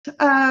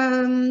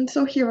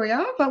So here we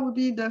are. That will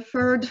be the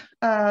third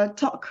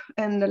talk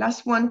and the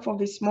last one for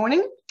this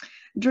morning,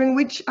 during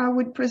which I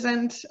would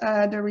present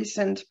the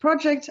recent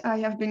project I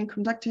have been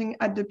conducting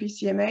at the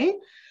PCMA.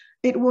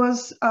 It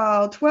was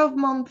a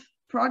 12-month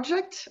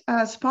project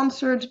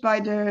sponsored by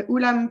the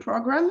ULAM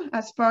program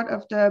as part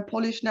of the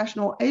Polish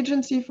National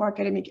Agency for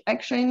Academic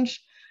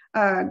Exchange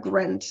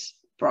grant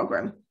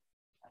program.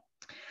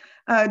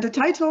 The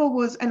title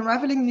was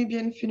Unravelling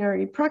Nubian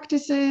Funerary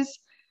Practices,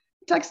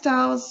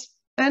 Textiles,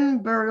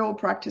 and Burial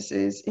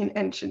Practices in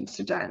Ancient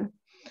Sudan.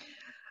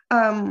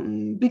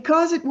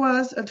 Because it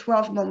was a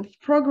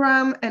 12-month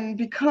program and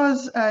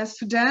because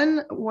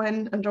Sudan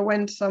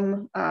underwent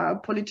some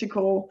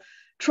political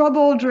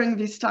trouble during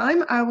this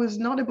time, I was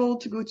not able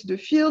to go to the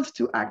field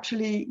to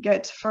actually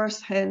get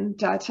first-hand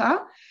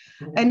data.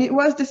 And it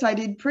was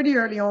decided pretty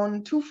early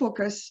on to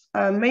focus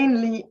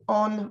mainly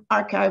on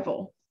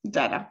archival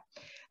data.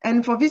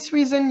 And for this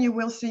reason, you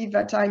will see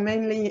that I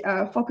mainly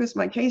focus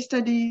my case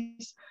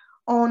studies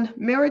on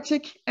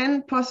Meroitic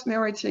and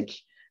post-Meroitic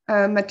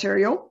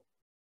material,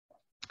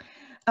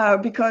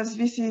 because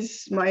this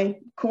is my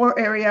core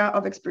area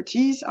of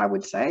expertise, I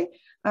would say,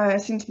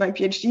 since my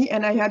PhD,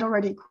 and I had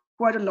already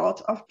quite a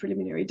lot of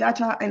preliminary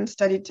data and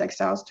studied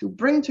textiles to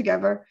bring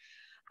together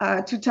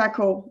to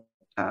tackle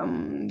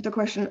the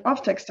question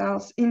of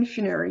textiles in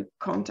funerary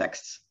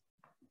contexts.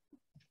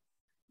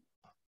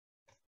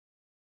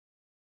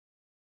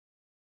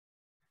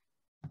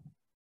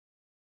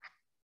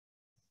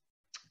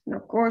 And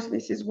of course,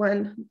 this is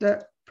when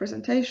the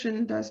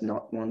presentation does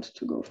not want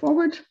to go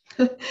forward.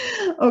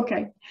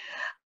 Okay.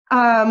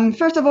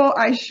 First of all,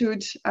 I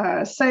should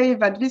say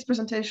that this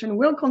presentation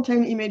will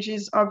contain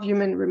images of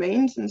human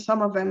remains, and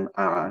some of them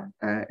are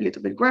a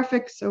little bit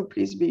graphic, so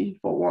please be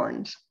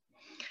forewarned.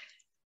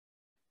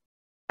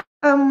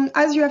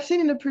 As you have seen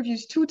in the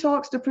previous two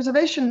talks, the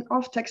preservation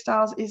of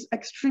textiles is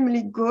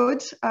extremely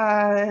good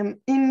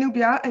in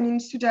Nubia and in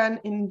Sudan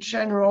in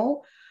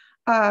general.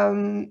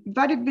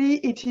 That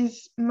it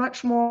is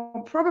much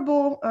more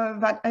probable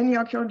that any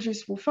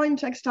archaeologist will find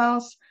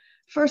textiles,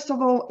 first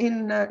of all,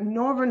 in the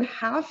northern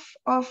half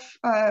of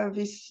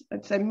this,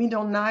 let's say,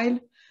 Middle Nile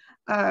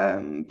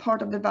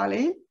part of the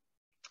valley,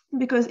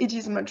 because it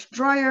is much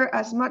drier.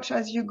 As much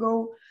as you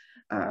go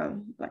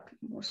like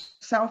more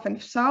south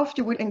and south,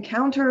 you would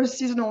encounter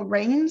seasonal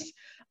rains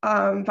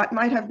that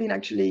might have been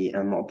actually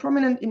more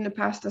prominent in the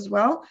past as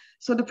well.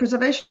 So the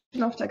preservation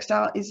of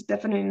textile is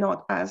definitely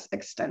not as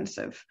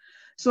extensive.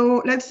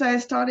 So let's say I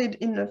started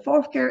in the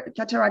Fourth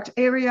Cataract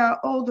area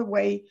all the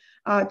way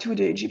to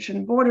the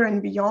Egyptian border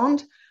and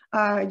beyond.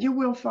 You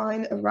will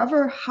find a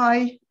rather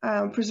high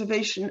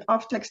preservation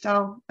of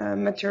textile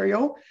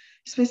material,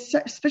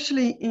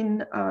 especially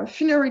in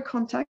funerary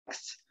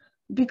contexts,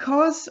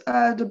 because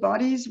the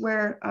bodies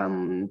were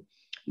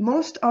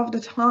most of the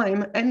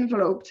time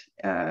enveloped,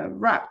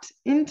 wrapped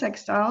in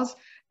textiles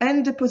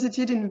and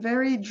deposited in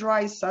very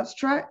dry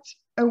substrate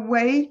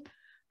away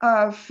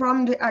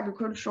from the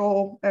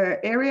agricultural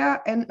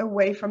area and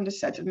away from the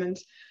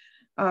settlements.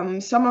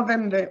 Some of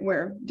them that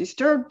were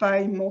disturbed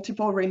by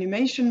multiple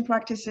reanimation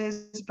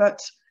practices,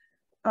 but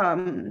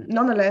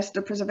nonetheless,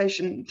 the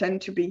preservation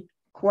tend to be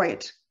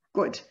quite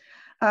good.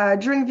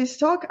 During this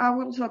talk, I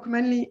will talk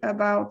mainly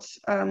about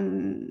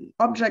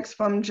objects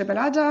from Jebel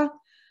Ada,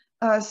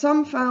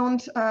 some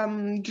found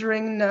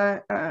during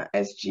the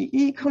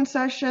SGE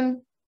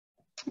concession,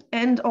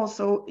 and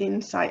also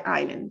in Sai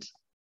Island.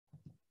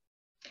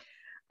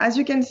 As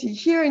you can see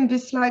here in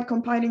this slide,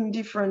 compiling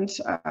different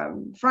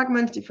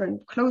fragments,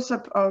 different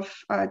close-up of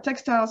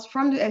textiles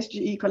from the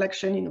SGE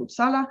collection in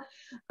Uppsala.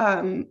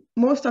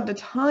 Most of the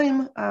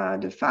time,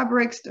 the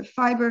fabrics, the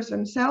fibers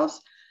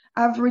themselves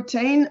have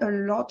retained a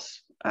lot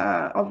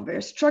of their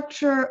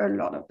structure, a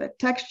lot of their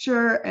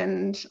texture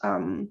and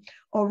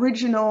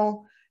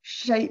original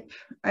shape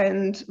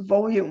and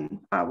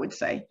volume, I would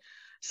say.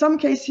 Some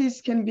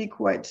cases can be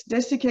quite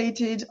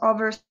desiccated,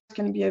 others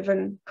can be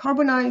even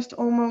carbonized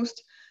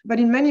almost. But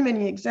in many,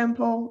 many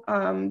examples,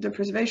 the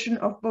preservation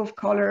of both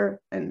color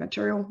and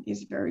material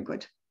is very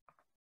good.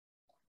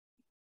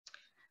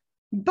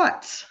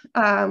 But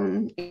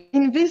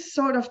in this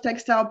sort of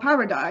textile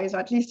paradise,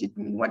 at least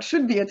what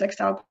should be a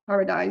textile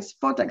paradise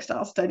for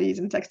textile studies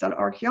and textile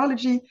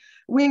archaeology,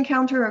 we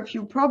encounter a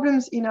few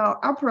problems in our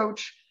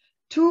approach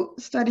to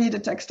study the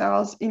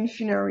textiles in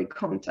funerary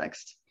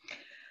context.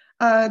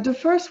 The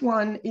first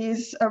one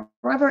is a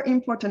rather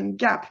important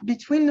gap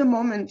between the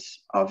moment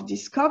of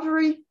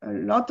discovery, a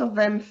lot of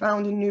them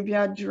found in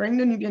Nubia during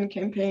the Nubian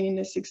campaign in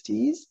the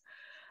 60s,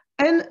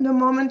 and the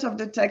moment of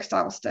the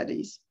textile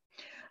studies.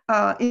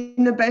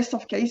 In the best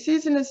of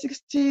cases in the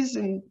 60s,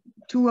 and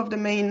two of the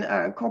main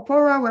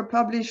corpora were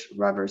published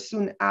rather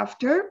soon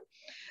after,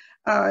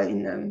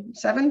 in the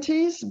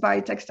 70s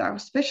by textile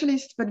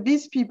specialists, but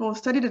these people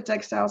studied the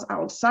textiles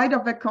outside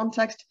of their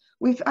context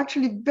with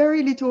actually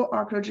very little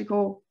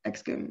archaeological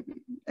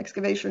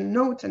excavation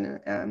notes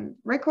and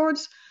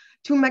records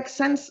to make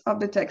sense of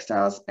the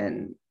textiles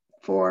and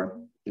for,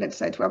 let's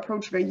say, to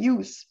approach their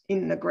use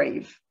in the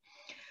grave.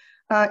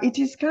 It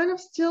is kind of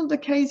still the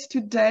case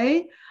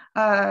today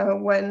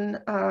when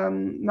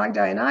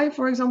Magda and I,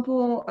 for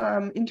example,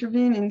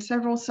 intervene in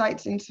several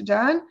sites in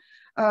Sudan.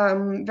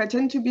 There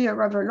tend to be a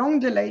rather long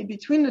delay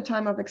between the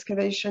time of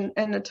excavation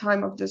and the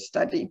time of the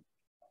study,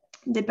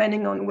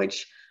 depending on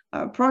which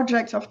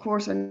projects, of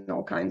course, and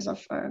all kinds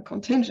of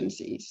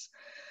contingencies.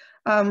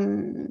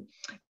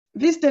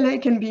 This delay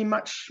can be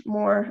much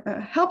more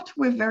helped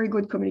with very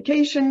good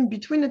communication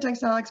between the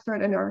textile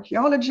expert and the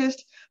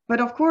archaeologist. But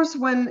of course,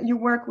 when you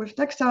work with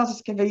textiles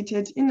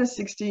excavated in the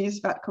 60s,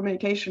 that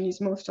communication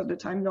is most of the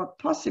time not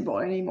possible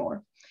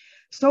anymore.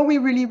 So we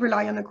really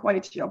rely on the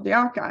quality of the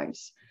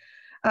archives.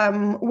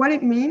 What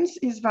it means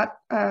is that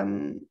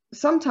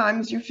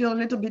sometimes you feel a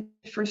little bit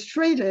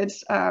frustrated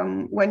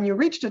when you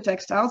reach the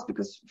textiles,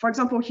 because, for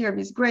example, here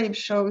this grave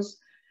shows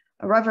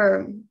a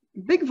rather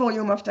big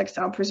volume of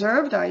textile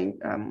preserved. I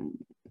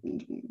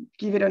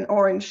give it an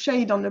orange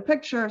shade on the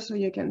picture so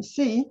you can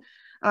see.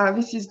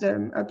 This is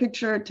a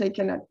picture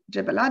taken at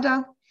Jebel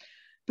Ada.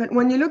 But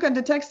when you look at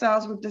the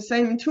textiles with the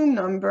same tomb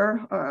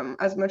number,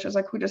 as much as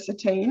I could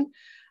ascertain,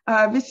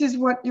 this is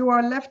what you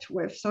are left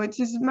with. So it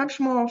is much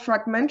more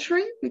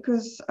fragmentary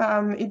because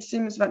it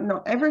seems that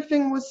not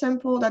everything was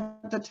sampled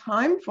at the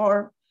time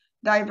for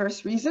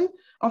diverse reasons.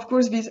 Of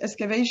course, these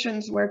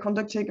excavations were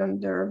conducted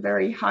under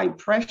very high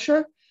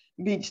pressure,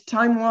 be it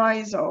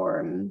time-wise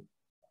or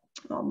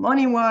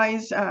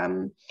money-wise.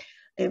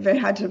 They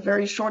had a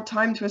very short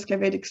time to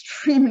excavate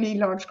extremely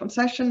large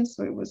concessions,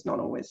 so it was not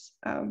always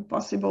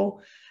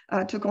possible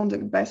to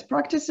conduct best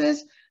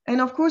practices. And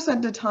of course,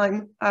 at the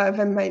time,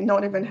 they may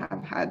not even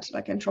have had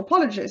like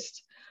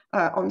anthropologists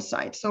on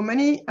site. So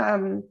many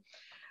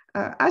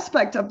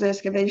aspects of the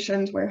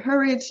excavations were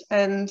hurried,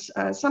 and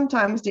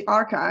sometimes the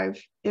archive,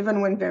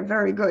 even when they're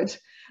very good,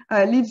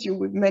 leaves you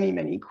with many,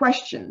 many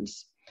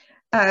questions.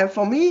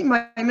 For me,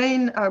 my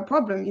main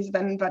problem is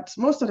then that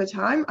most of the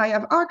time I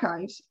have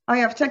archives, I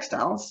have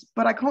textiles,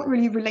 but I can't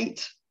really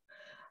relate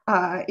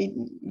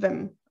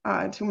them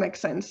to make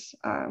sense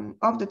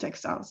of the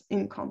textiles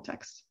in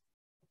context.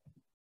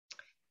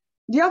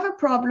 The other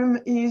problem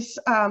is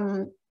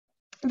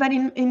that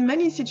in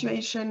many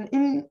situations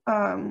in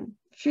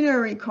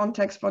funerary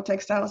context for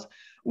textiles,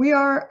 we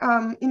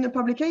are in the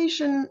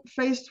publication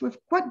faced with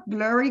quite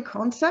blurry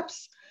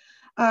concepts.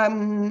 A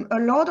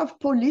lot of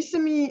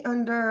polysemy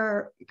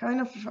under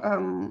kind of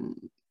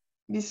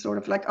these sort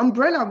of like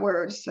umbrella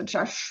words such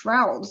as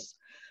shrouds,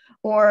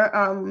 or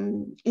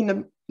in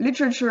the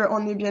literature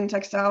on Nubian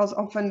textiles,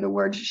 often the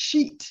word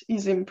sheet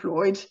is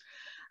employed.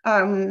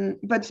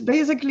 But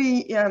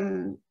basically,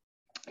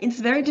 it's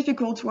very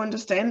difficult to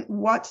understand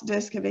what the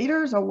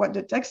excavators or what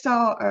the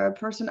textile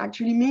person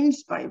actually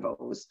means by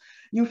those.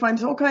 You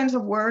find all kinds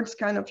of words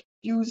kind of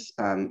used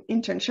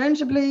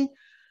interchangeably.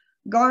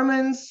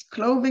 Garments,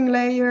 clothing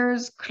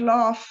layers,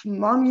 cloth,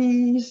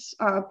 mummies,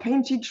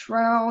 painted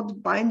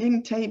shroud,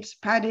 binding tapes,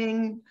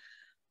 padding.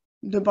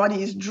 The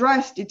body is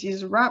dressed, it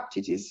is wrapped,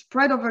 it is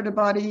spread over the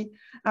body.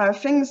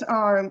 Things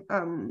are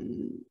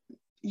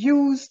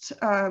used,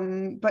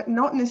 but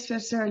not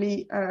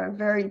necessarily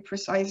very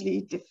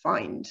precisely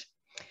defined.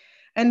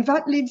 And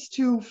that leads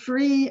to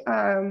three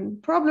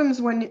problems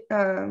when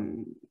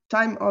the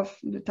time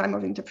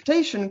of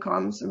interpretation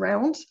comes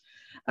around.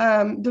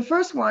 The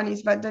first one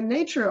is that the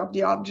nature of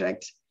the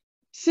object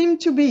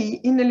seemed to be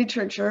in the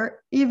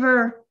literature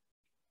either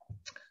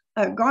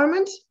a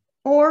garment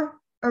or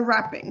a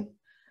wrapping.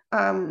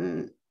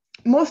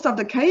 Most of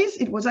the case,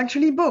 it was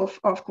actually both,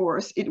 of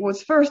course. It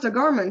was first a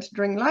garment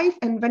during life,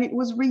 and then it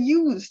was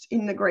reused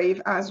in the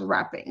grave as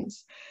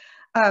wrappings.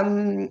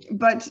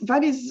 But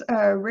that is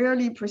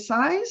rarely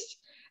precise.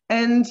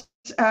 And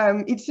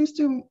it seems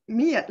to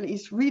me, at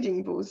least,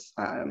 reading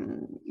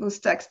those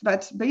texts,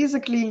 that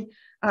basically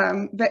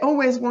they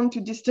always want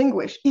to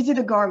distinguish, is it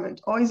a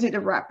garment or is it a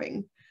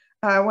wrapping?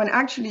 When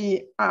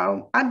actually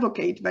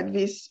advocate that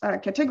these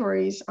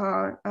categories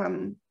are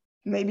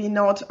maybe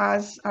not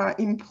as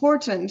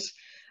important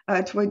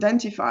to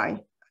identify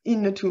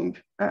in the tomb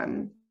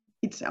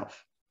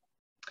itself.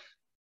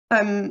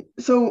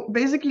 So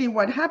basically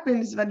what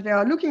happens is that they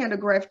are looking at a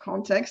grave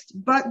context,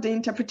 but the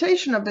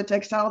interpretation of the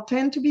textile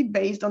tend to be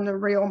based on the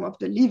realm of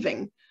the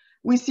living.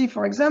 We see,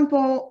 for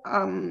example,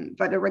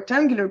 that a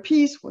rectangular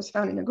piece was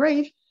found in a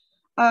grave,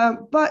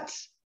 but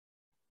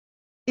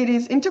it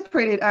is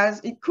interpreted as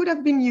it could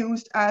have been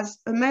used as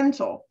a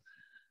mantle.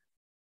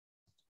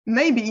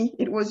 Maybe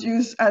it was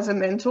used as a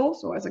mantle,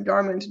 so as a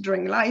garment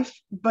during life,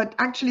 but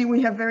actually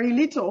we have very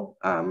little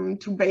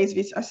to base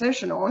this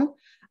assertion on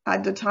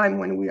at the time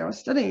when we are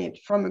studying it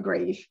from a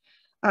grave.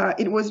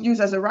 It was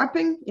used as a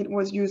wrapping, it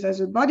was used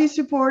as a body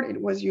support, it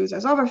was used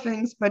as other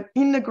things, but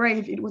in the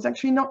grave, it was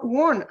actually not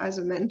worn as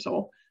a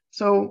mantle.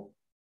 So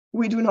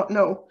we do not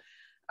know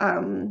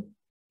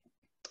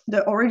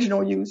the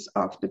original use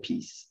of the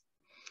piece.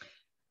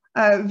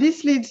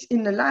 This leads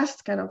in the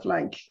last kind of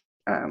like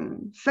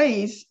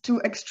phase to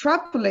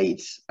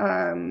extrapolate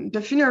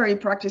the funerary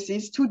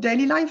practices to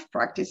daily life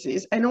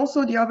practices, and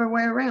also the other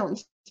way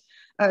around.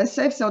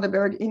 Saif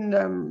Soderberg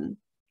in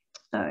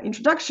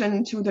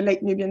introduction to the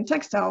Late Nubian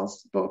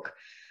Textiles book,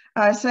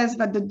 says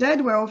that the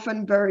dead were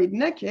often buried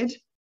naked.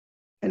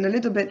 And a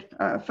little bit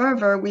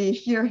further, we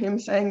hear him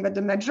saying that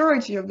the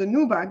majority of the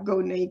Nubia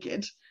go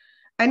naked.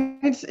 And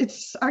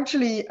it's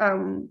actually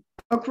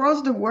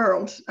across the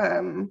world,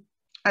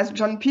 as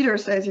John Peter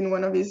says in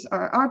one of his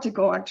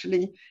articles,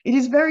 actually, it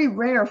is very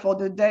rare for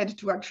the dead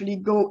to actually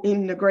go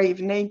in the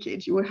grave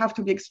naked. You would have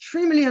to be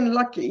extremely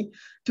unlucky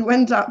to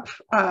end up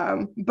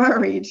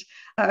buried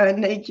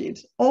naked,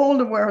 all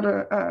the world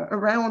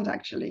around,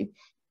 actually.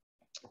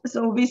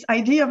 So this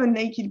idea of a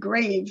naked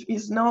grave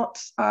is not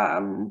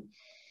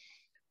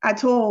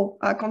at all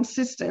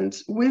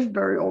consistent with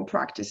burial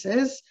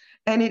practices,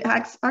 and it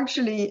has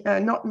actually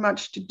not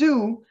much to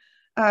do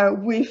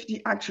with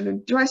the actual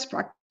dress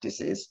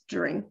practices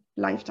during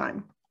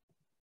lifetime.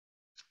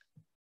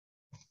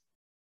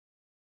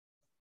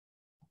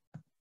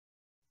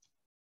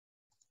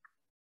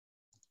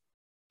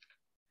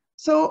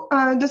 So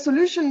the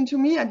solution to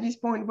me at this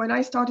point, when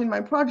I started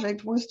my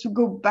project, was to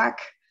go back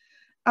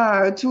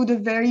to the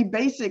very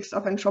basics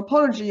of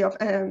anthropology, of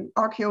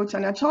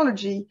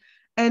archaeothanatology.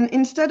 And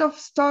instead of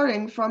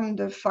starting from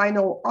the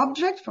final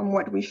object, from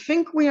what we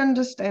think we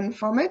understand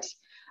from it,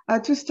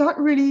 to start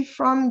really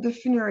from the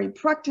funerary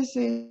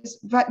practices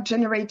that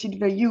generated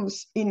the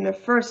use in the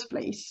first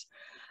place.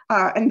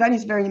 And that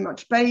is very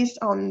much based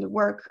on the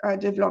work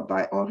developed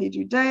by Henri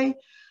Dudet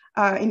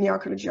in the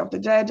Archaeology of the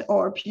Dead,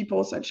 or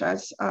people such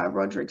as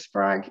Roderick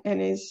Sprague and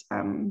his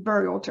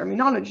burial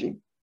terminology.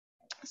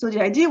 So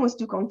the idea was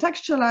to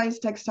contextualize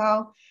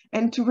textile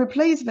and to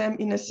replace them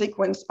in a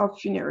sequence of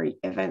funerary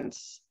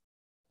events.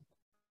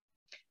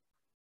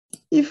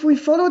 If we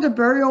follow the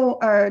burial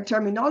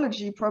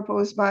terminology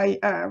proposed by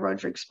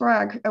Roderick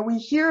Sprague, we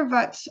hear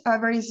that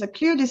there is a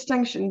clear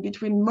distinction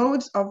between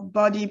modes of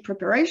body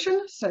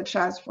preparation, such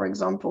as, for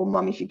example,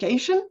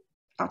 mummification,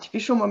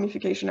 artificial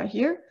mummification I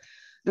hear,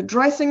 the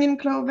dressing in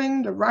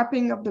clothing, the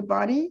wrapping of the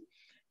body,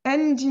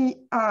 and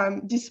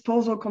the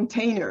disposal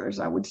containers,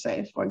 I would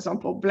say, for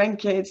example,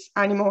 blankets,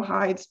 animal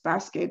hides,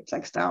 baskets,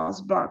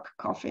 textiles, bark,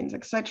 coffins,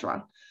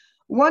 etc.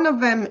 One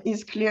of them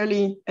is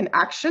clearly an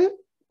action.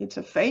 It's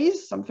a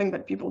phase, something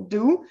that people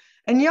do.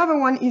 And the other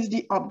one is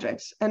the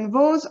objects, and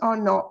those are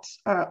not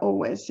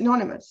always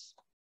synonymous.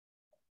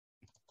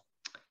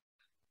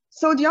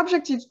 So the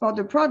objectives for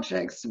the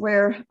projects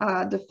were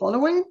the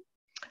following: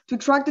 to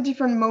track the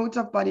different modes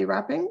of body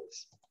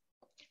wrappings,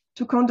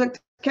 to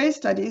conduct case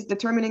studies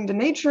determining the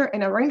nature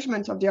and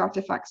arrangement of the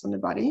artifacts on the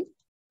body,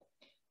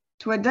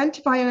 to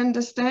identify and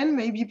understand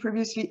maybe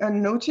previously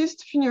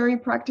unnoticed funerary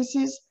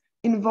practices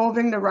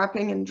involving the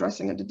wrapping and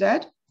dressing of the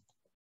dead,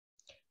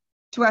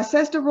 to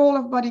assess the role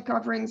of body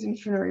coverings in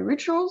funerary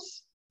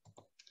rituals,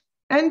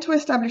 and to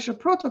establish a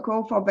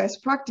protocol for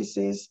best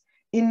practices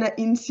in the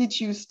in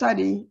situ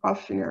study of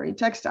funerary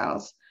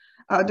textiles.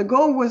 The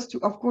goal was to,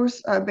 of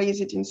course,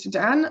 base it in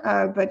Sudan,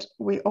 but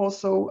we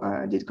also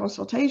did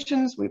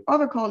consultations with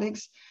other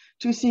colleagues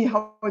to see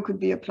how it could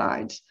be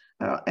applied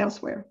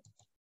elsewhere.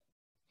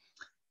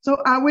 So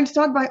I will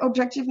start by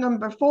objective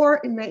number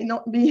 4. It may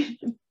not be,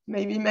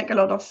 maybe make a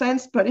lot of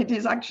sense, but it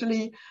is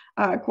actually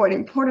quite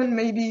important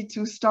maybe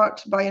to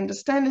start by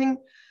understanding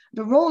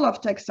the role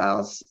of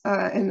textiles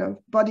and of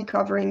body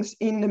coverings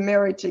in the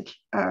Meroitic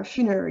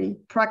funerary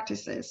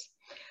practices.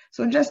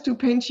 So just to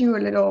paint you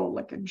a little,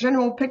 like a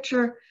general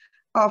picture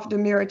of the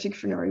Meroitic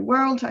funerary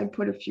world, I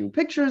put a few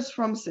pictures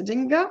from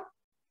Sedinga.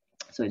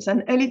 So it's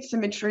an elite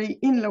cemetery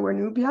in Lower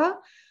Nubia,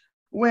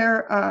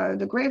 where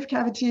the grave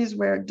cavities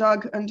were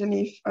dug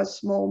underneath a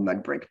small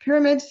mud brick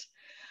pyramid.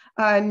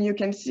 And you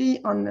can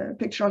see on the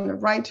picture on the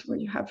right, where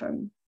you have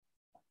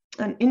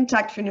an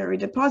intact funerary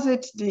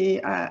deposit, the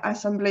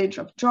assemblage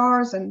of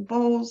jars and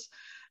bowls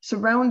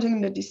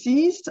surrounding the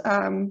deceased,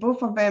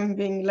 both of them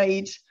being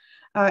laid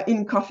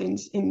in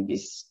coffins in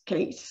this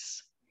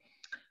case.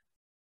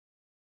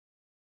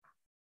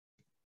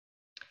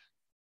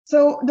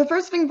 So the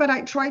first thing that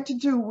I tried to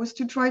do was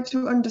to try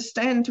to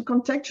understand, to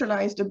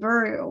contextualize the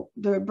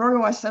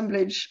burial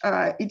assemblage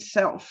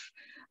itself,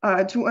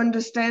 to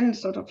understand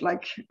sort of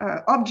like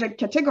object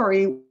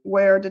category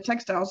where the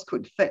textiles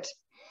could fit.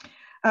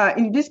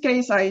 In this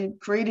case, I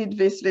created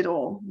this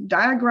little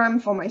diagram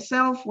for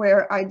myself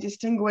where I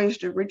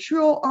distinguished the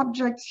ritual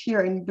objects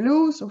here in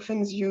blue, so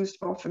things used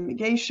for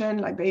fumigation,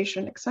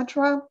 libation,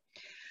 etc.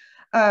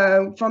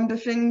 From the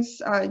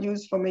things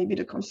used for maybe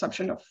the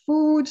consumption of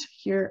food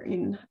here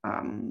in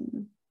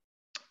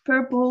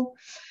purple,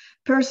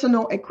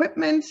 personal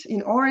equipment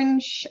in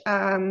orange,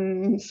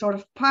 sort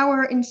of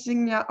power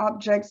insignia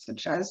objects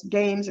such as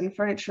games and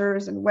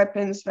furnitures and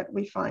weapons that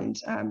we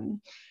find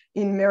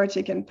in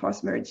Meroitic and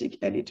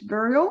post-Meroitic elite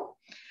burial,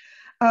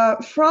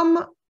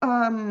 from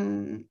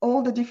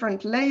all the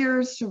different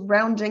layers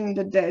surrounding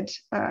the dead,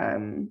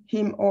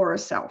 him or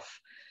herself.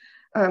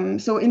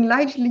 So in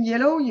light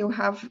yellow, you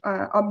have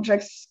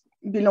objects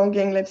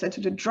belonging, let's say,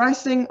 to the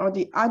dressing or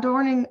the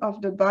adorning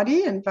of the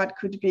body, and that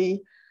could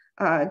be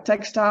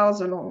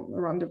textiles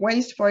around the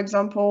waist, for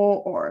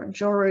example, or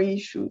jewelry,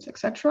 shoes,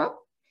 etc.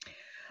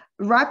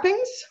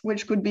 Wrappings,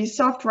 which could be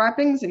soft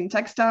wrappings in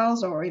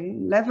textiles or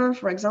in leather,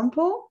 for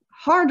example.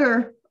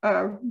 Harder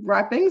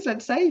wrappings,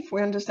 let's say, if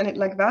we understand it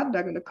like that,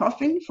 like a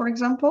coffin, for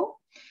example.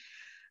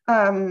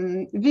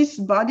 This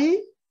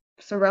body,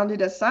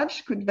 surrounded as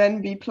such, could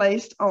then be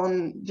placed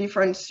on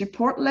different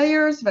support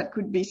layers that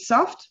could be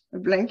soft, a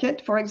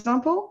blanket, for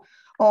example,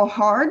 or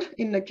hard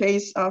in the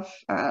case of,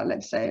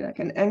 let's say, like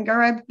an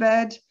angareb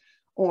bed,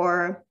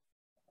 or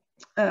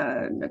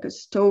like a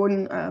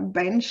stone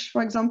bench,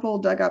 for example,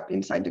 dug up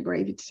inside the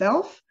grave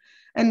itself.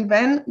 And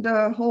then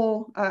the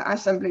whole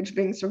assemblage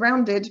being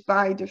surrounded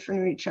by the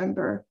funerary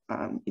chamber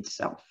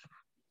itself.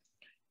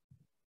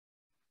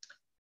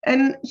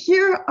 And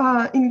here,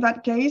 in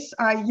that case,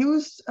 I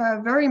used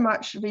very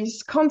much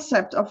this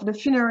concept of the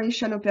funerary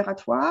chaîne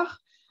opératoire,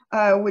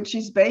 which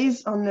is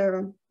based on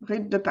the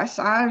rite de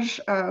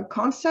passage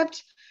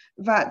concept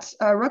that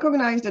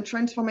recognized the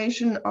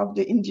transformation of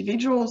the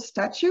individual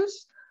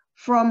statues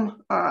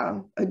from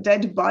a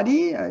dead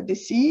body,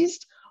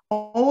 deceased,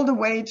 all the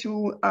way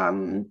to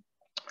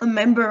a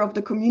member of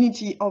the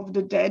community of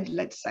the dead,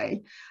 let's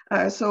say.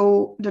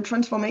 So the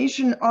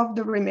transformation of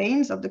the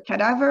remains of the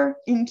cadaver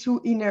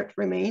into inert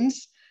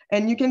remains.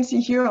 And you can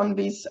see here on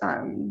this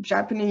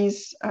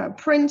Japanese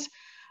print,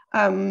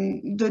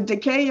 the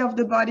decay of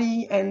the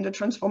body and the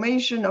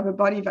transformation of a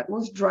body that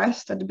was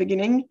dressed at the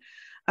beginning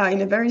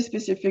in a very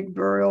specific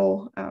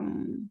burial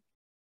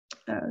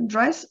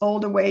dress, all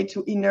the way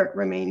to inert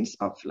remains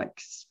of like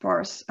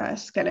sparse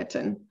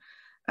skeleton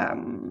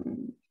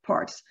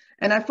parts.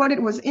 And I thought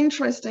it was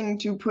interesting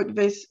to put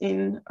this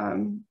in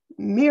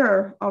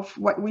mirror of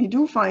what we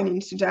do find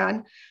in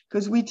Sudan,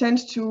 because we tend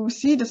to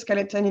see the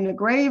skeleton in a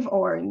grave,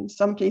 or in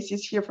some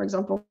cases here, for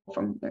example,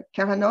 from the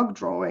Karanog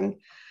drawing,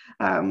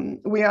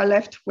 we are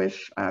left with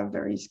a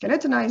very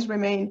skeletonized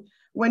remain,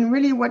 when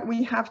really what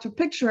we have to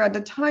picture at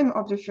the time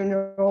of the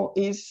funeral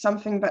is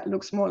something that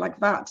looks more like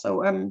that.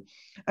 So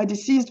a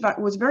deceased that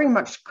was very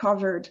much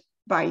covered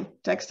by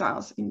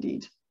textiles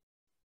indeed.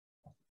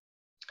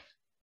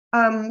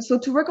 So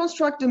to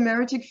reconstruct the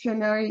Meroitic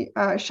funerary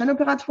chaîne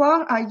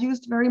opératoire, I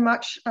used very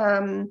much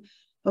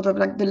sort of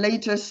like the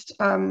latest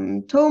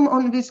tome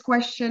on this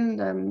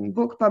question,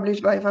 book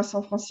published by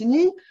Vincent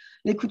Francini,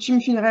 Les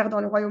coutumes funéraires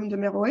dans le royaume de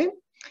Meroe,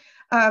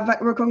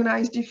 that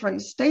recognize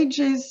different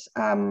stages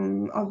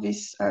of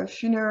this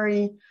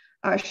funerary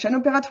chaîne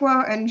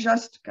opératoire, and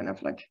just kind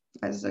of like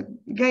as a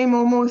game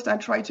almost, I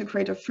tried to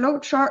create a flow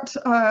chart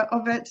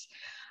of it,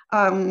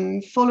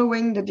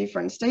 following the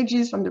different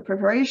stages from the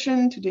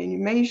preparation to the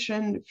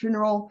inhumation, the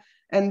funeral,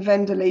 and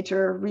then the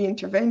later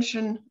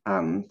reintervention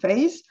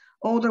phase,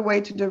 all the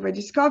way to the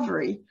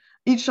rediscovery.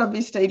 Each of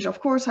these stages, of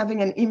course,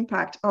 having an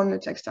impact on the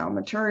textile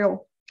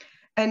material.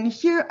 And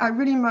here I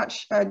really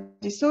much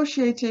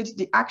dissociated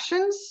the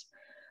actions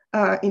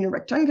in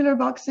rectangular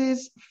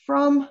boxes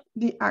from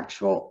the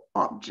actual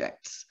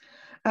objects.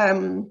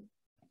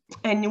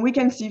 And we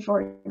can see,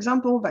 for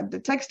example, that the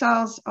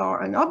textiles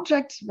are an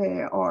object.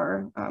 They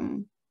are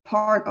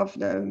part of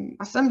the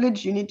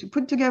assemblage you need to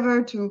put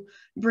together to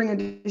bring a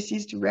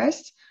deceased to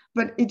rest.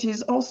 But it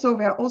is also,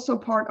 they are also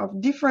part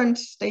of different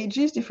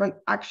stages, different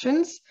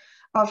actions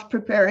of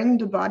preparing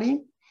the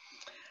body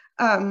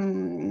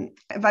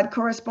that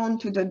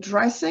correspond to the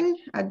dressing,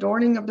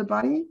 adorning of the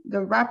body, the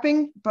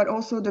wrapping, but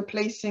also the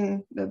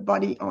placing the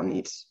body on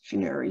its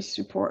funerary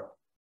support.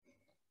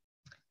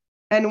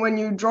 And when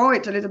you draw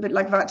it a little bit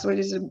like that, so it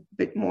is a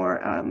bit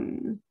more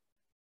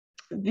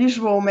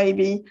visual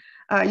maybe,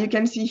 you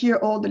can see here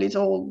all the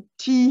little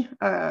T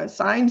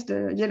signs,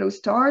 the yellow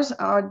stars,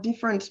 are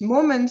different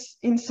moments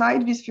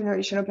inside this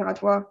funerary chaîne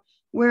opératoire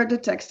where the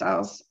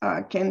textiles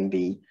can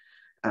be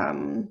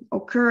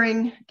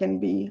occurring, can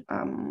be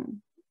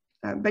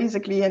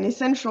basically an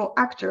essential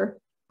actor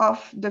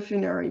of the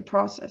funerary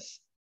process.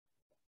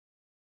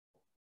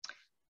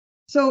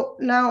 So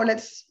now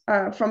let's,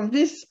 from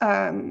this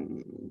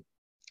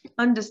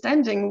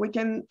understanding, we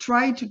can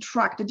try to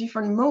track the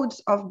different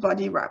modes of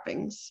body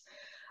wrappings.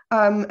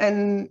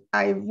 And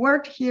I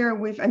worked here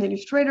with an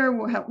illustrator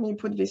who helped me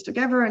put this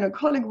together, and a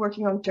colleague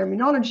working on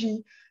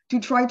terminology to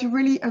try to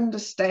really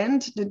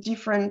understand the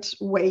different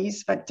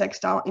ways that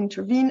textile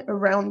intervene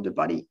around the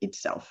body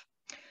itself.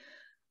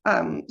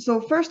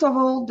 So first of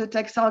all, the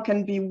textile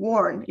can be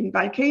worn. In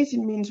that case,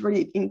 it means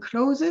really it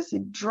encloses,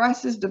 it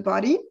dresses the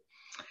body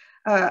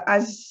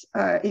as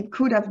it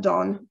could have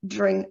done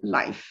during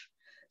life.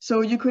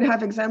 So you could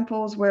have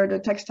examples where the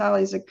textile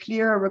is a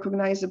clear,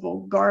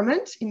 recognizable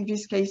garment. In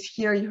this case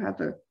here, you have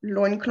a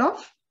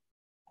loincloth.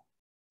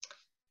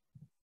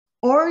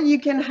 Or you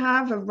can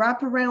have a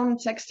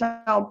wraparound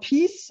textile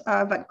piece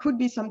that could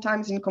be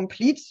sometimes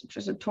incomplete, such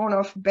as a torn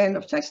off band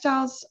of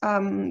textiles,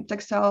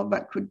 textile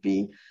that could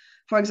be,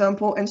 for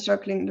example,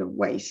 encircling the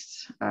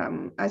waist,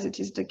 as it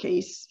is the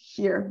case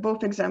here,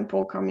 both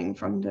examples coming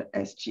from the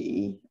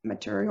SGE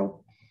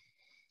material.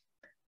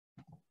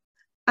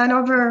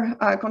 Another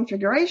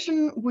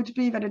configuration would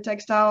be that a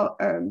textile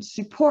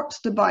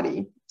supports the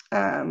body.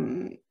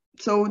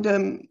 So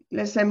the,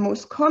 let's say,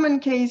 most common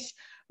case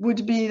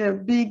would be the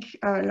big,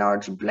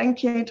 large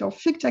blanket or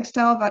thick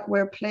textile that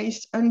were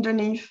placed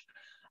underneath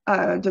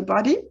the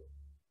body,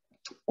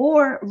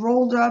 or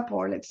rolled up,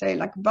 or let's say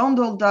like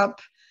bundled up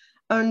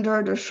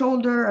under the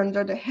shoulder,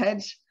 under the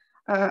head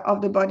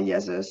of the body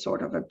as a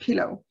sort of a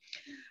pillow.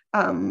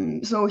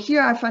 So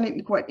here I find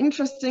it quite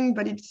interesting,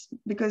 but it's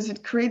because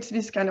it creates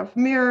this kind of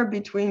mirror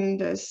between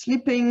the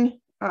sleeping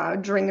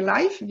during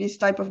life. This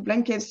type of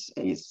blankets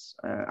is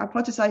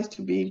hypothesized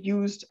to be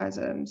used as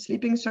a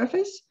sleeping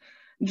surface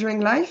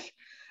during life.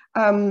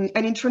 And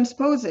it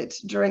transposes it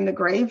during the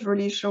grave,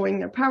 really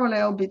showing a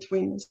parallel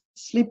between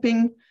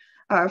sleeping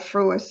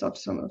through a sort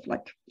of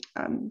like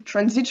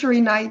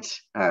transitory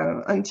night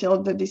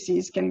until the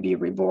deceased can be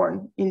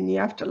reborn in the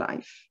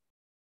afterlife.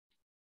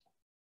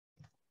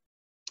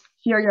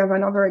 Here you have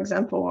another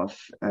example of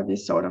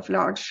this sort of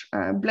large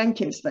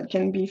blankets that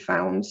can be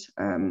found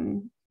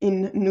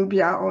in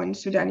Nubia or in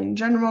Sudan in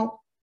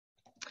general.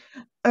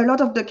 A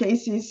lot of the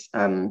cases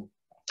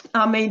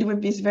are made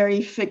with this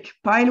very thick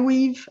pile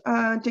weave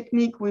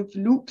technique with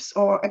loops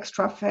or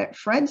extra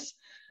threads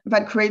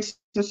that creates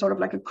a sort of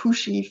like a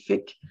cushy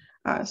thick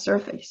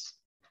surface.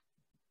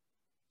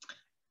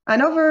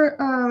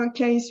 Another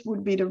case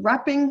would be the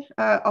wrapping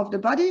of the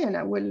body, and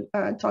I will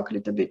talk a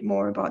little bit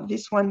more about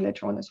this one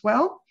later on as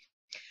well.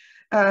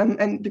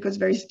 And because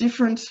there is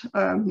different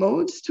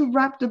modes to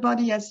wrap the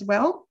body as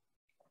well.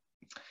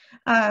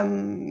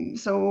 And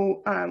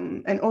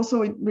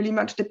also it really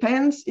much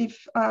depends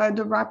if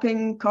the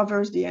wrapping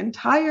covers the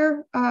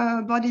entire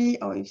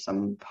body or if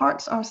some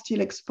parts are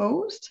still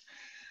exposed.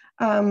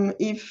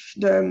 If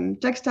the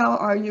textile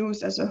are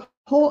used as a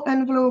whole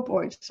envelope,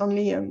 or it's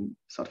only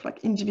sort of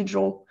like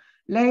individual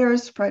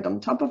layers spread on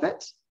top of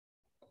it.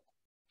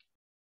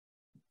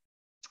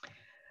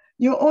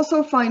 You'll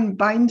also find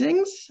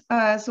bindings.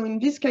 So in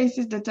these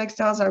cases, the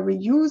textiles are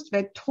reused.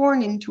 They're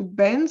torn into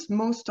bands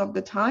most of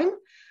the time.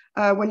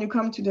 When you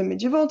come to the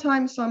medieval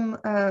times, some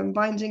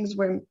bindings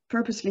were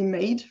purposely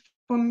made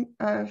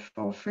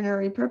for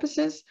funerary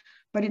purposes,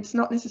 but it's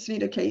not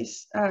necessarily the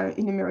case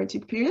in the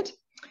Meroitic period,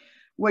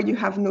 where you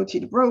have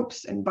knotted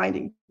ropes and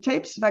binding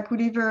tapes that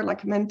could either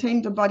like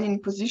maintain the body in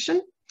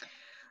position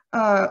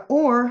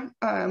or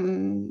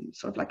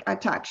sort of like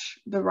attach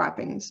the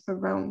wrappings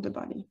around the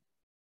body.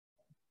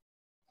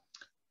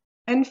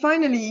 And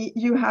finally,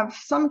 you have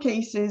some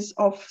cases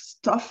of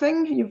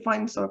stuffing. You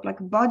find sort of like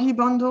body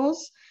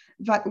bundles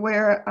that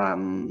were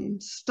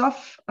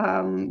stuffed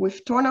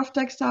with torn off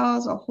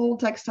textiles or whole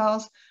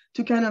textiles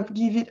to kind of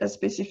give it a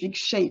specific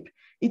shape.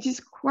 It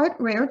is quite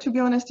rare, to be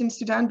honest, in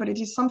Sudan, but it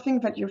is something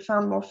that you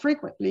found more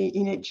frequently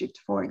in Egypt,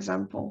 for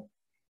example.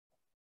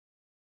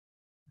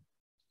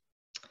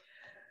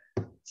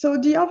 So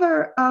the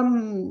other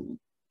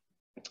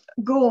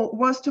goal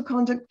was to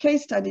conduct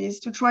case studies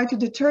to try to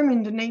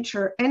determine the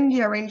nature and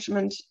the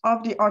arrangement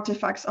of the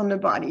artifacts on the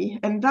body.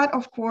 And that,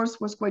 of course,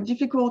 was quite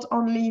difficult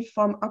only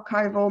from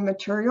archival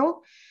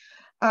material.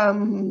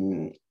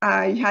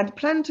 I had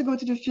planned to go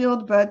to the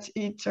field, but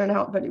it turned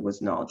out that it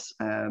was not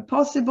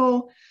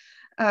possible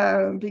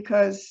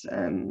because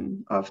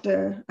of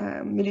the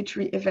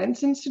military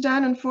events in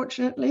Sudan,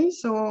 unfortunately.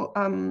 So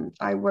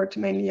I worked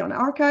mainly on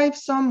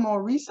archives, some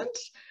more recent,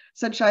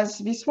 such as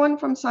this one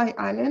from Sai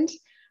Island,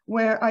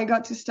 where I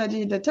got to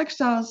study the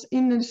textiles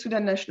in the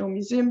Sudan National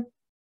Museum,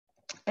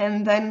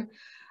 and then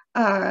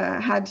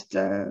had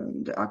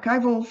the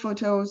archival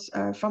photos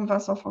from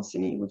Vincent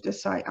Francini with the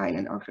Sai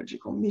Island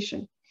Archaeological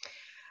Mission.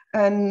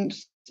 And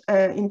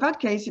in that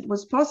case, it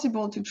was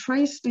possible to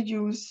trace the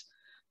use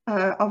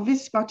of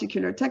this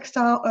particular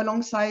textile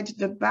alongside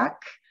the back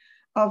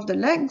of the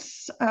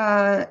legs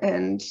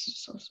and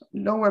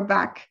lower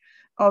back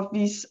of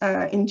this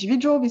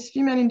individual, this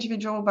female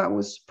individual that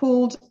was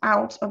pulled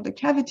out of the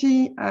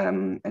cavity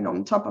and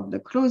on top of the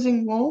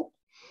closing wall.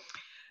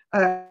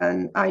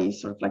 And I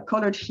sort of like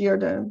colored here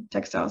the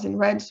textiles in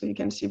red so you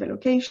can see the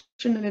location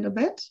a little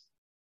bit.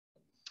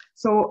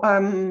 So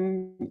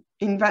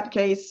in that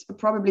case,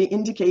 probably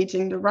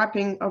indicating the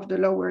wrapping of the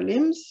lower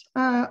limbs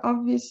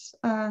of this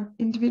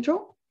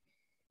individual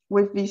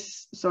with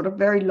these sort of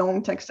very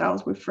long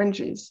textiles with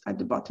fringes at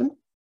the bottom.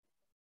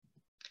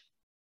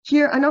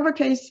 Here, another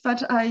case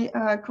that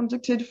I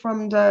conducted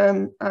from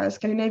the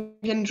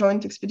Scandinavian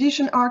Joint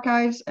Expedition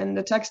Archives and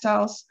the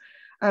textiles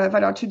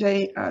that are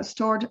today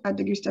stored at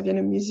the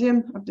Gustavianum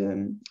Museum of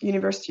the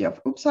University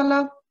of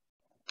Uppsala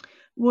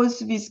was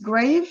this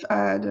grave,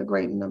 the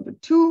grave number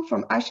 2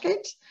 from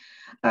Ashgate,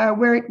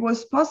 where it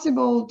was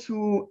possible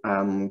to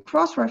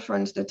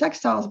cross-reference the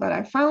textiles that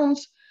I found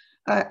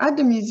at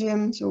the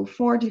museum, so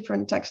 4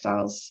 different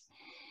textiles,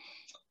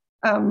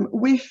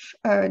 with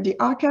the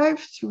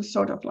archive to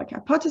sort of like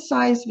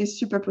hypothesize this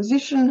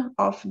superposition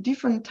of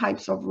different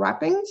types of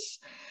wrappings,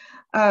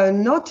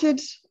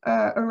 knotted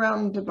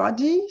around the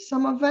body,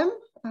 some of them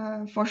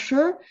for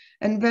sure,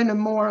 and then a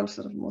more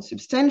sort of more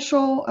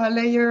substantial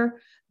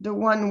layer, the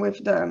one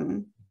with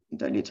the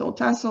little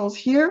tassels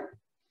here,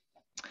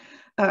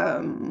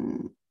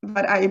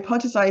 that I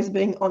hypothesize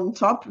being on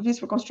top.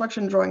 This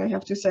reconstruction drawing, I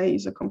have to say,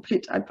 is a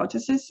complete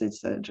hypothesis.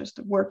 It's just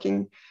a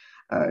working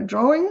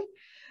drawing.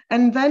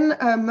 And then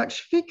a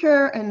much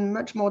thicker and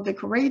much more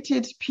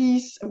decorated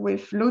piece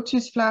with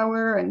lotus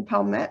flower and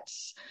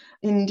palmettes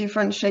in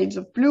different shades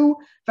of blue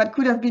that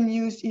could have been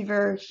used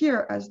either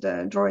here, as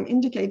the drawing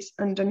indicates,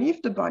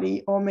 underneath the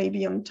body, or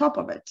maybe on top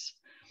of it.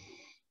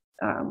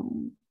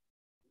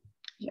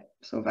 Yeah,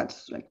 so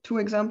that's like 2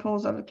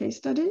 examples of the case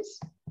studies.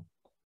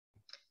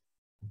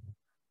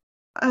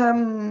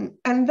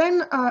 And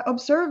then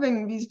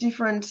observing these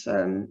different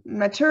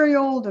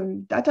material,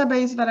 the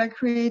database that I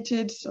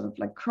created, sort of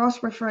like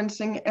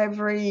cross-referencing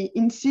every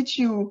in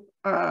situ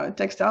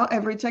textile,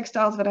 every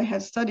textiles that I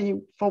had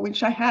studied for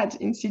which I had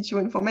in situ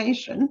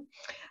information,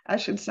 I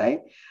should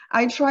say.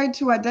 I tried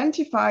to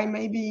identify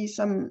maybe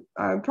some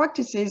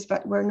practices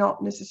that were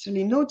not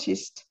necessarily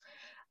noticed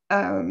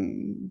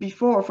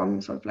before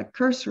from sort of like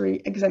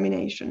cursory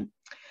examination.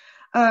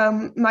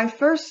 My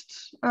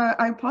first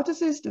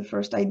hypothesis, the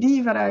first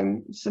idea that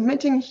I'm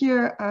submitting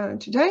here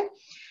today,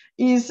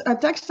 is a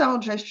textile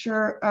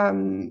gesture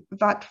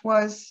that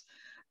was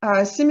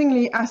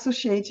seemingly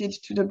associated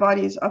to the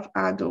bodies of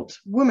adult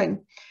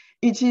women.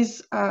 It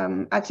is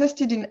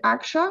attested in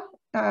ACSHA.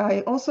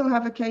 I also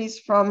have a case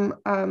from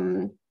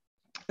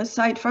a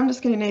site from the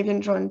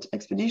Scandinavian Joint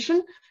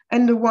Expedition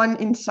and the one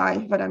in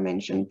SAI that I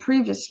mentioned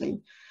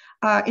previously.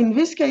 In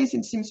this case,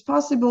 it seems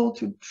possible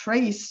to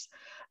trace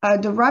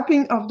the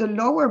wrapping of the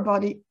lower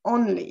body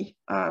only,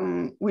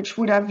 which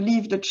would have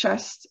left the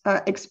chest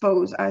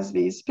exposed, as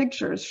these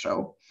pictures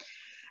show.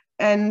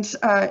 And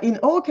in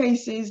all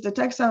cases, the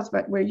textiles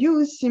that were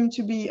used seem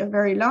to be a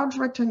very large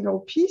rectangular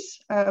piece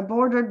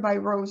bordered by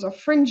rows of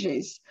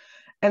fringes.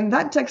 And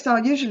that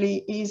textile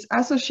usually is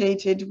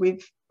associated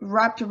with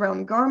wrapped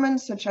around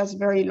garments, such as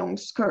very long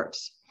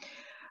skirts,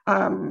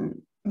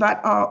 that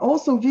are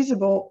also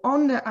visible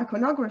on the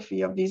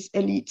iconography of these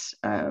elite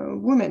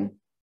women.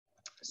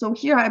 So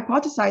here I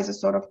hypothesize a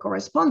sort of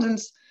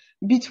correspondence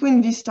between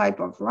this type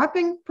of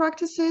wrapping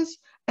practices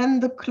and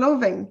the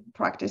clothing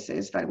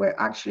practices that were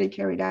actually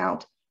carried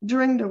out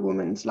during the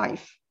woman's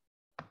life.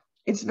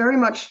 It's very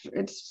much,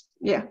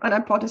 an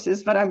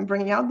hypothesis that I'm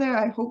bringing out there.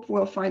 I hope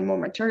we'll find more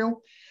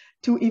material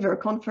to either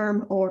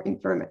confirm or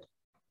infirm it.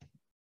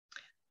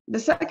 The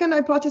second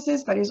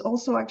hypothesis that is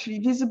also actually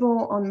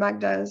visible on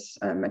Magda's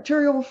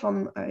material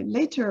from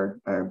later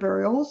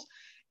burials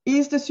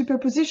is the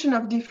superposition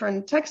of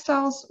different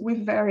textiles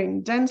with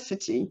varying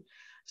density.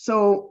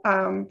 So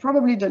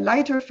probably the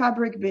lighter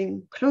fabric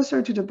being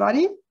closer to the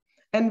body.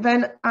 And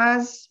then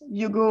as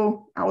you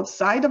go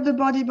outside of the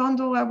body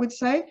bundle, I would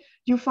say,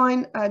 you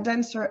find a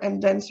denser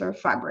and denser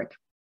fabric.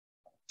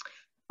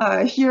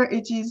 Here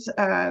it is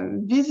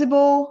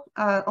visible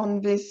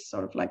on this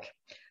sort of like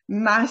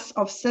mass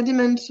of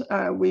sediment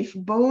with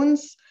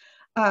bones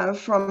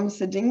from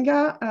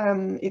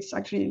Sedinga. It's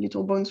actually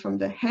little bones from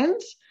the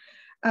hands.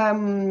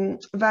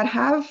 That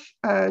have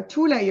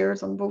 2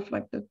 layers on both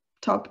like the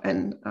top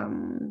and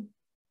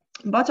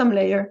bottom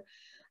layer,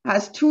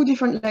 has 2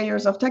 different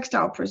layers of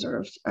textile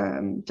preserves.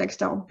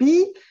 Textile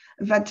B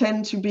that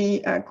tend to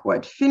be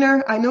quite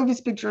thinner. I know these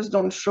pictures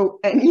don't show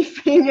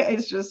anything,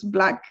 it's just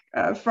black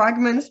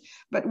fragments,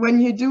 but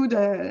when you do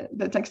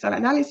the textile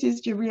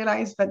analysis, you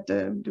realize that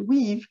the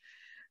weave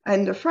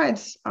and the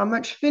threads are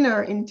much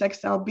thinner in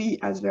textile B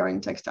as they are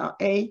in textile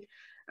A.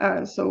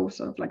 So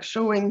sort of like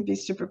showing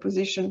this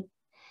superposition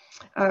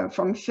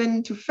from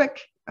thin to thick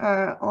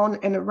on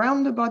and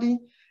around the body,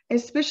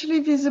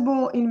 especially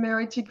visible in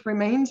Meroitic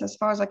remains, as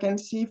far as I can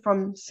see,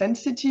 from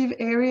sensitive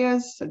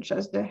areas such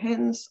as the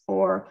hands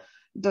or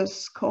the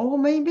skull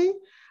maybe,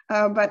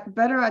 but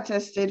better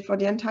attested for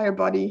the entire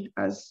body,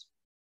 as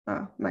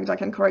Magda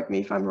can correct me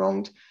if I'm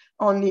wrong,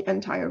 on the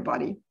entire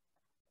body.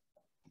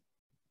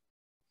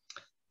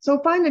 So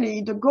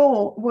finally, the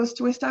goal was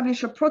to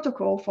establish a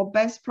protocol for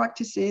best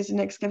practices in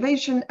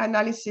excavation,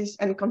 analysis,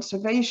 and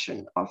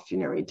conservation of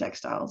funerary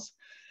textiles.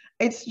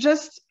 It's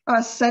just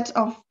a set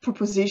of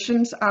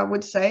propositions, I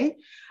would say,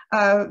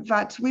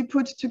 that we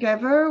put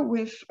together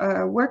with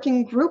a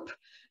working group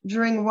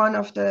during one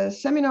of the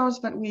seminars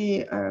that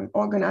we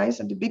organized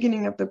at the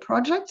beginning of the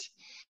project,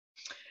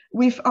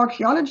 with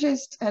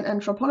archaeologists and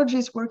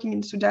anthropologists working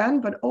in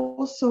Sudan, but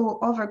also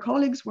other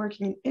colleagues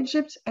working in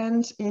Egypt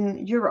and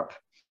in Europe.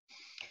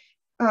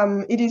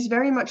 It is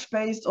very much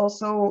based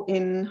also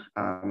in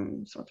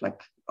sort of like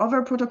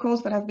other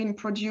protocols that have been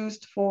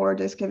produced for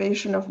the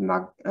excavation of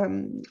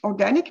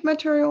organic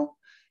material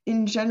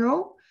in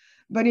general.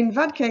 But in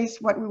that case,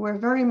 what we were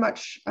very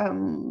much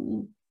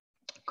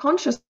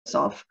conscious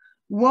of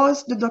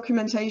was the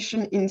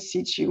documentation in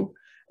situ,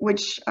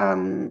 which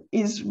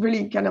is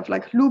really kind of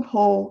like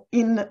loophole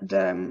in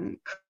the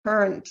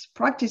current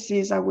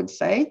practices, I would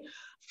say,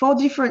 for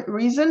different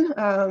reasons.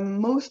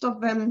 Most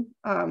of them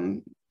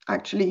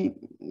actually,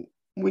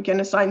 we can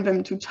assign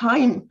them to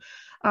time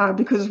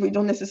because we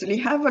don't necessarily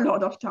have a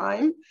lot of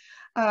time.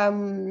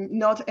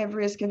 Not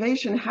every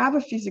excavation have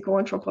a physical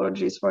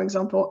anthropologist, for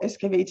example,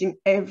 excavating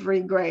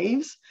every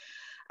graves.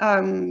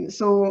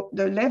 So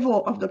the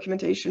level of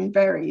documentation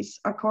varies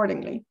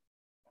accordingly.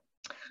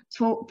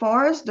 So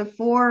for us, the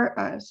four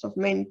sort of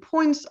main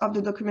points of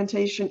the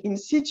documentation in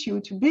situ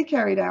to be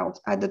carried out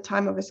at the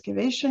time of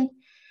excavation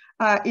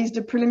is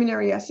the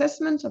preliminary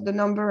assessment of the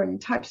number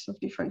and types of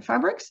different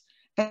fabrics.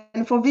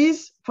 And for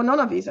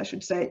none of these, I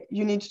should say,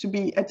 you need to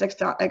be a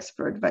textile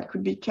expert. That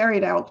could be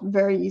carried out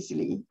very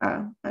easily,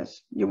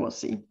 as you will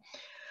see.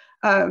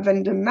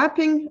 Then the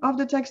mapping of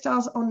the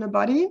textiles on the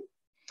body,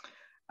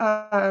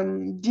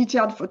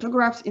 detailed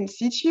photographs in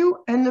situ,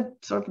 and the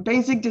sort of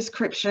basic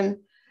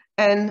description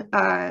and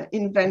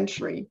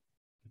inventory.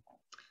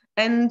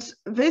 And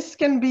this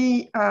can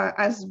be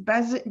as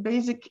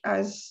basic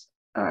as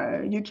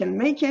you can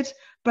make it,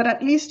 but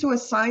at least to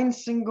assign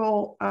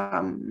single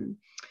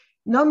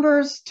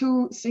numbers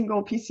to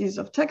single pieces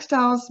of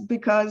textiles,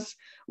 because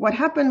what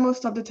happened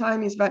most of the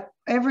time is that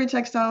every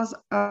textiles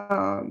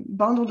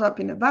bundled up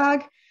in a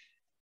bag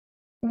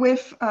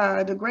with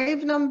the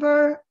grave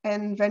number,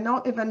 and they're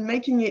not even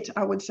making it,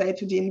 I would say,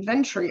 to the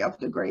inventory of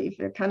the grave.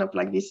 They're kind of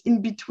like this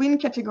in-between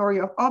category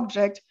of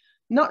object,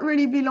 not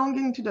really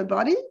belonging to the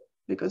body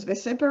because they're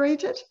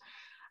separated,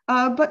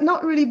 but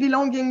not really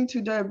belonging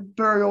to the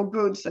burial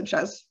goods, such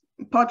as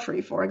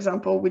pottery, for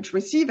example, which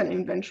receive an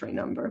inventory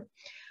number.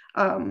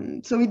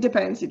 So it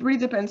depends. It really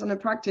depends on the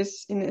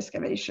practice in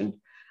excavation.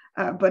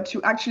 But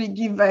to actually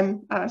give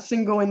them a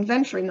single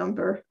inventory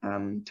number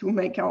to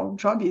make our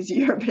job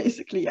easier,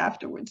 basically,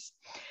 afterwards.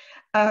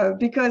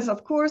 Because,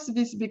 of course,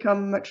 this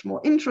becomes much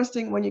more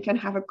interesting when you can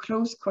have a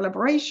close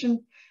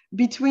collaboration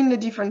between the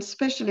different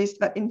specialists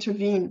that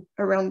intervene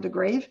around the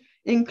grave,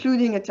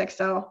 including a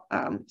textile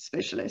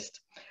specialist,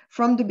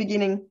 from the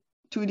beginning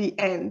to the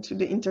end, to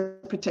the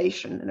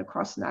interpretation and the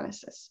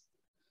cross-analysis.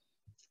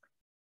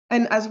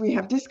 And as we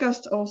have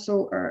discussed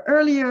also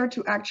earlier,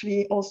 to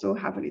actually also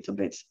have a little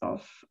bit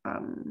of,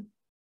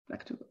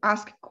 like to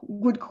ask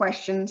good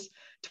questions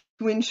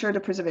to ensure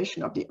the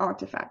preservation of the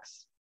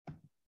artifacts.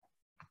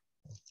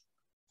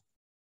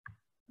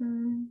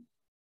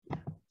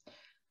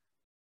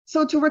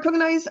 So to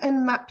recognize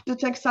and map the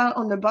textile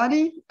on the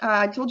body,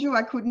 I told you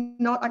I could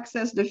not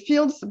access the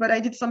fields, but I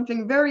did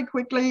something very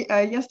quickly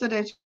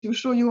yesterday to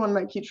show you on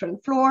my kitchen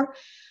floor.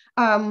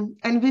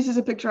 And this is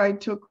a picture I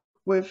took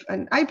with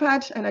an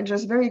iPad, and I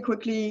just very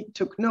quickly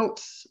took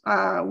notes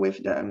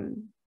with the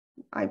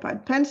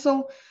iPad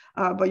pencil,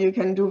 but you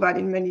can do that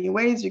in many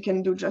ways. You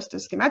can do just a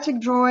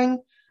schematic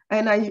drawing,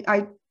 and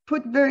I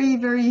put very,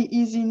 very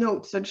easy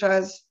notes, such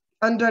as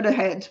under the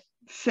head,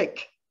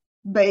 thick,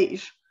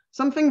 beige,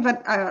 something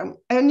that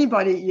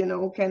anybody, you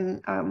know,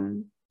 can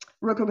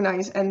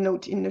recognize and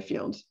note in the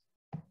field.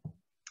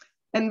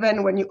 And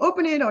then when you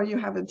open it, or you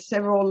have a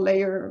several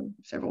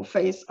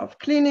phase of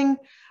cleaning,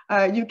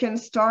 you can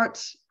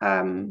start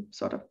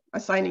sort of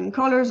assigning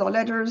colors or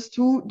letters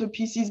to the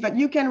pieces that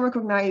you can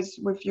recognize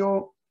with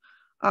your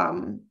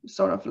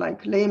sort of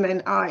like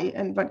layman eye.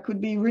 And that could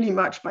be really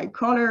much by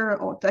color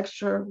or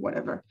texture,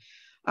 whatever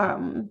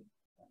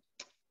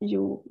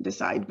you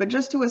decide. But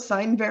just to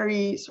assign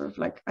very sort of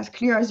like as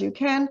clear as you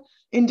can,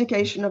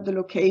 indication of the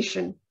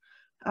location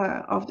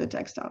of the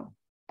textile.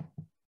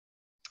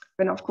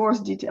 And of course,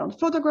 detailed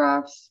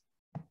photographs.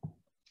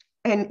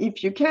 And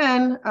if you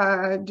can,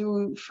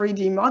 do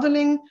 3D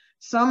modeling.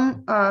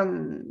 Some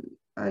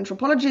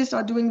anthropologists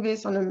are doing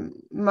this on a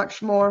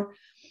much more,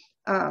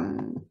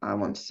 I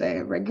want to say,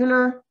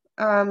 regular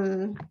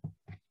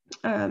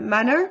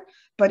manner,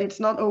 but it's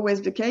not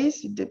always the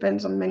case. It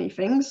depends on many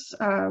things.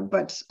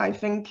 But I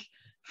think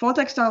for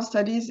textile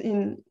studies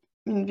in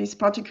this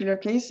particular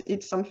case,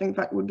 it's something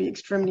that would be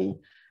extremely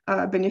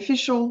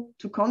beneficial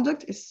to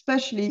conduct,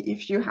 especially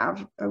if you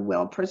have a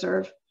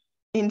well-preserved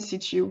in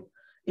situ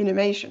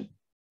inhumation.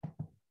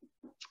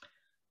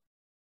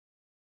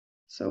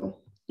 So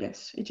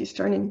yes, it is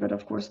turning, but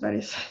of course that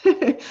is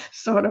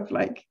sort of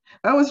like,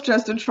 that was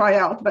just a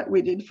tryout that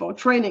we did for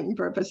training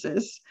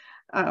purposes.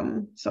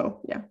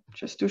 So yeah,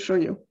 just to show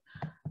you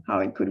how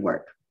it could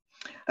work.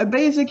 A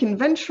basic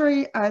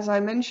inventory, as I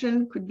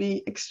mentioned, could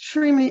be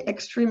extremely,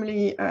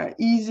 extremely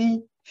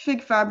easy.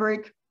 Thick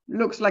fabric,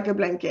 looks like a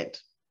blanket.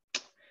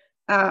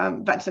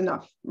 That's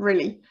enough,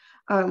 really.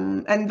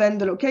 And then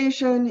the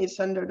location is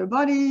under the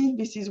body.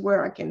 This is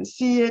where I can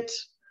see it,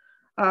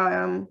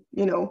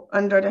 you know,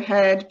 under the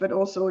head, but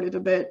also a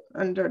little bit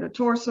under the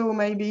torso,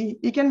 maybe.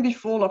 It can be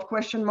full of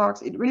question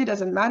marks. It really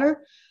doesn't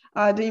matter.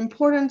 The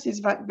importance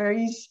is that there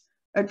is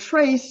a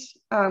trace,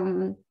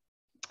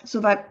 so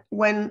that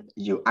when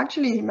you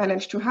actually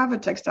manage to have a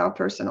textile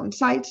person on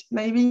site,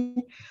 maybe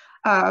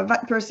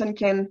that person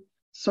can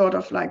sort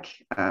of like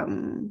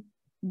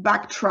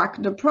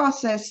backtrack the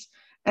process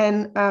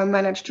and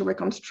manage to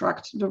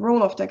reconstruct the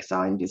role of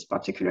textile in this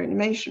particular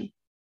animation.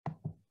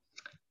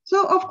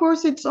 So of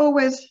course, it's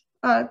always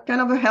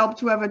kind of a help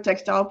to have a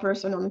textile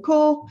person on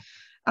call.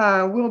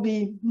 We'll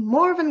be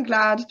more than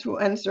glad to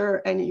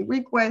answer any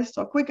requests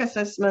or quick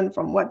assessment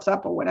from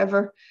WhatsApp or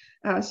whatever.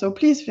 So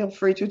please feel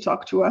free to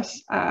talk to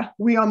us.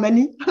 We are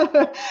many,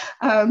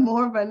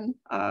 more than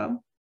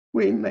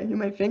you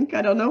may think,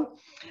 I don't know.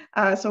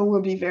 So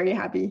we'll be very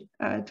happy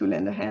to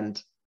lend a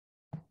hand.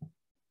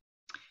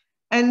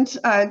 And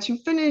to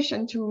finish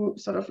and to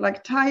sort of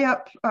like tie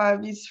up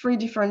these 3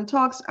 different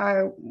talks,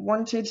 I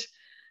wanted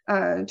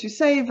to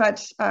say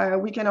that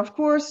we can, of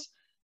course,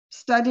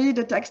 study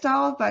the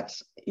textile that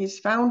is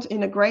found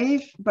in a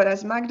grave, but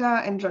as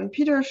Magda and John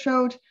Peter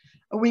showed,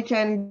 we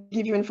can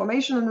give you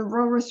information on the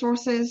raw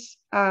resources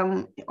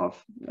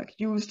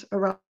used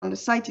around the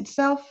site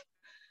itself,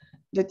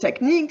 the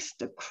techniques,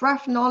 the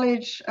craft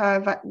knowledge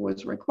that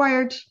was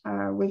required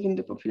within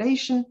the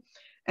population,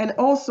 and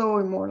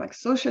also more like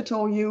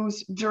societal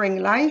use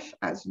during life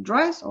as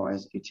dress or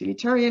as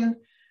utilitarian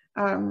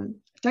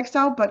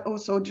textile, but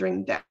also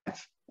during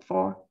death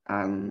for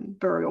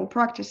burial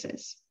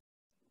practices.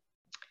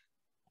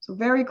 So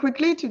very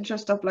quickly to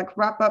just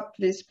wrap up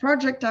this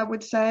project, I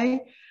would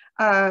say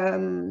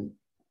the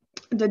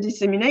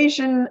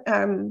dissemination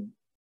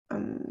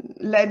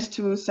led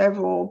to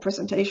several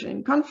presentation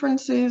and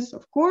conferences,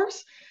 of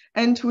course,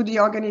 and to the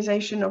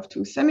organization of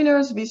 2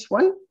 seminars, this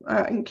one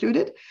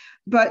included.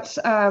 But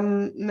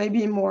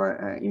maybe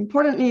more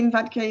importantly in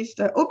that case,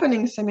 the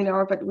opening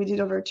seminar that we did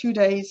over 2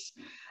 days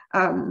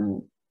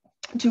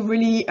to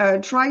really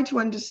try to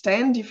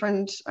understand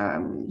different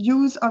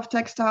use of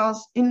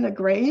textiles in the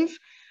grave,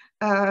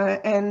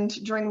 and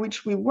during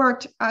which we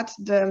worked at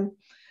the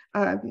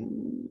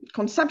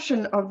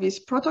conception of this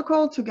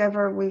protocol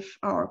together with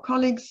our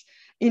colleagues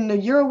in the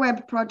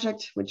Euroweb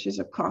project, which is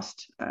a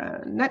COST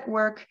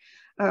network,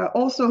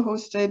 also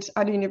hosted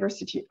at the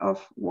University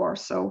of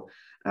Warsaw,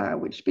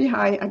 which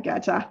Bihai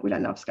Agata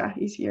Ulanowska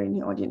is here in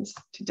the audience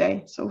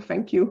today. So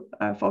thank you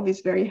for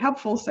this very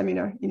helpful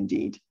seminar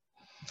indeed.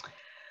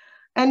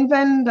 And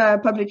then the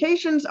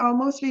publications are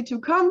mostly to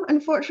come,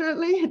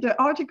 unfortunately. The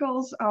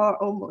articles are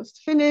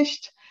almost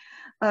finished.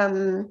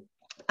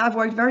 I've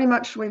worked very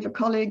much with a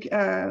colleague,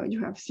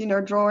 you have seen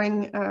her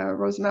drawing,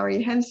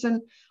 Rosemary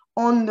Henson,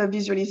 on the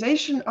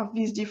visualization of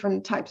these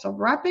different types of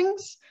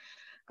wrappings.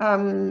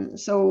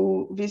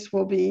 So this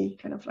will be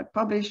kind of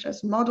published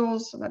as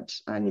models so that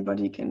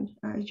anybody can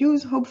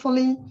use,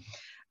 hopefully,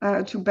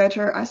 to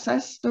better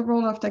assess the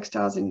role of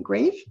textiles in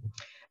grave.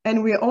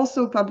 And we're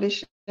also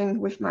publishing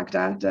with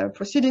Magda the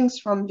proceedings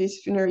from this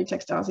funerary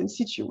textiles in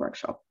situ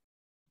workshop.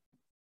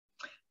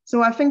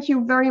 So I thank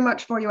you very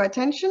much for your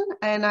attention,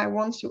 and I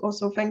want to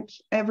also thank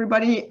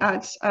everybody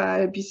at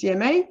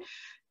PCMA,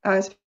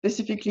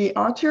 specifically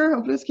Arthur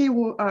Obluski,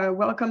 who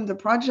welcomed the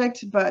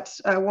project, but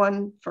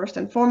first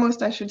and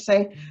foremost, I should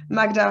say,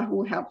 Magda,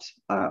 who helped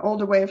all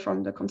the way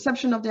from the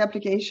conception of the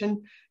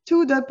application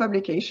to the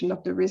publication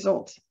of the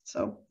results.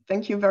 So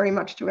thank you very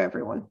much to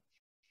everyone.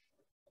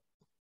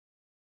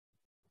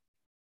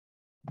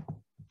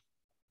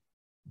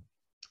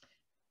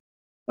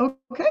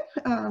 Okay,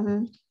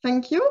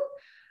 thank you.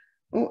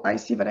 Oh, I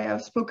see that I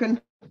have spoken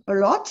a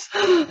lot.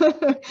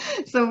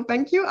 So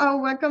thank you.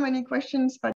 I'll welcome any questions.